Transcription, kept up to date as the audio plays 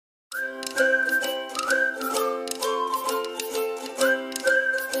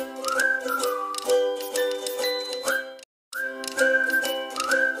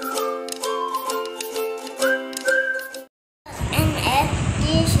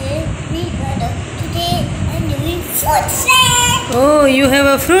fruit set. Oh, you have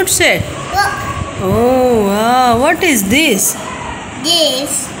a fruit set. Look. Oh, wow. What is this?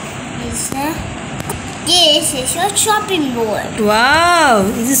 This is a chopping board. Wow,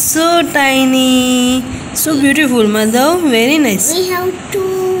 this is so tiny. So beautiful, Madhav. Very nice. We have to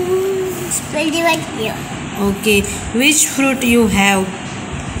spread it right here. Okay, which fruit you have?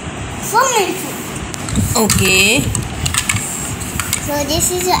 So many fruit. Okay. So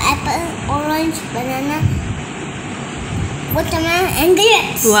this is an apple, orange, banana, watermelon and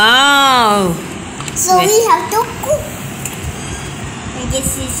grapes. Wow. So we have to cook. And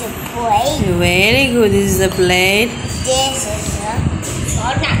this is a plate. Very good. This is the plate. This is a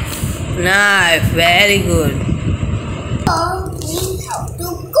knife. Knife. Very good. So we have to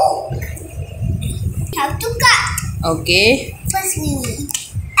cook. We have to cut. Okay. First we need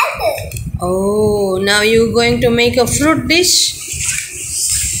apple. Oh, now you're going to make a fruit dish?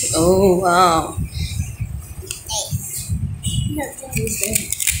 Oh, wow.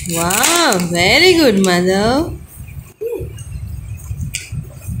 Wow, very good, Madhav.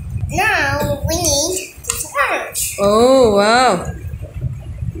 Now we need this orange. Oh, wow.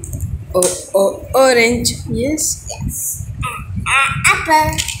 Oh, orange. Yes. Yes.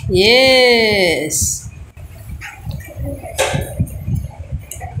 Apple. Yes.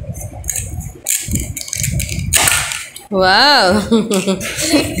 Wow.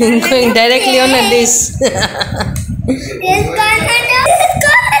 Going directly on a dish.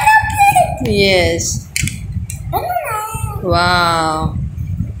 Yes. Banana. Wow.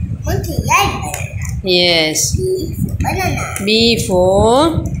 Yes. Banana. B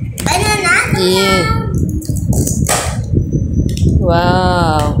for Banana. yeah.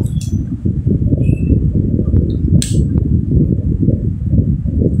 Wow.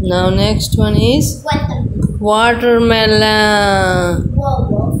 Now next one is watermelon.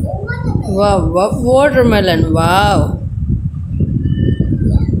 Wow, watermelon. Wow.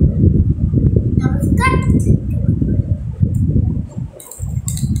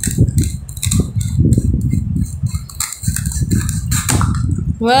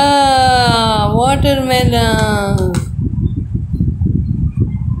 Wow, watermelon.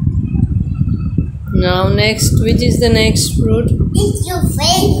 Now next, which is the next fruit? It's your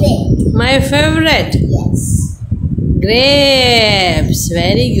favorite. My favorite. Yes. Grapes.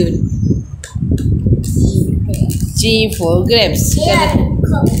 Very good. G for grapes. Yeah.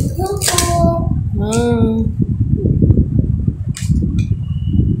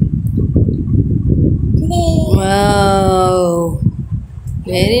 Wow.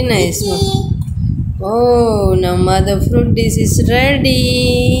 Very nice one. Oh, now mother fruit dish is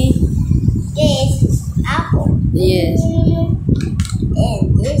ready. This is apple. Yes.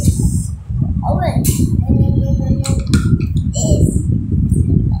 And this orange. This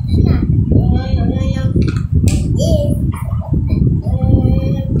banana.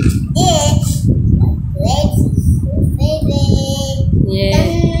 This grapes is your favorite. Yeah.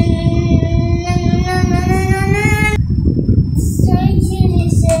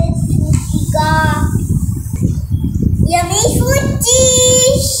 Yummy food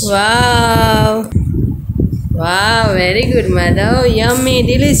dish. Wow. Wow, very good, Madhav. Yummy,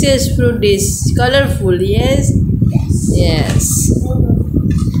 delicious fruit dish. Colorful, yes? Yes.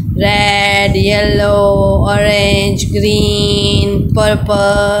 Red, yellow, orange, green,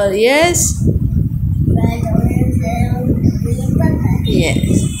 purple, yes? Red, orange, yellow, green, purple.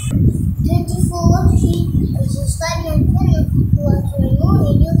 Yes. 24 watching and subscribe my channel to watch my more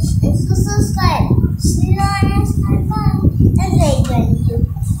videos and subscribe. See you on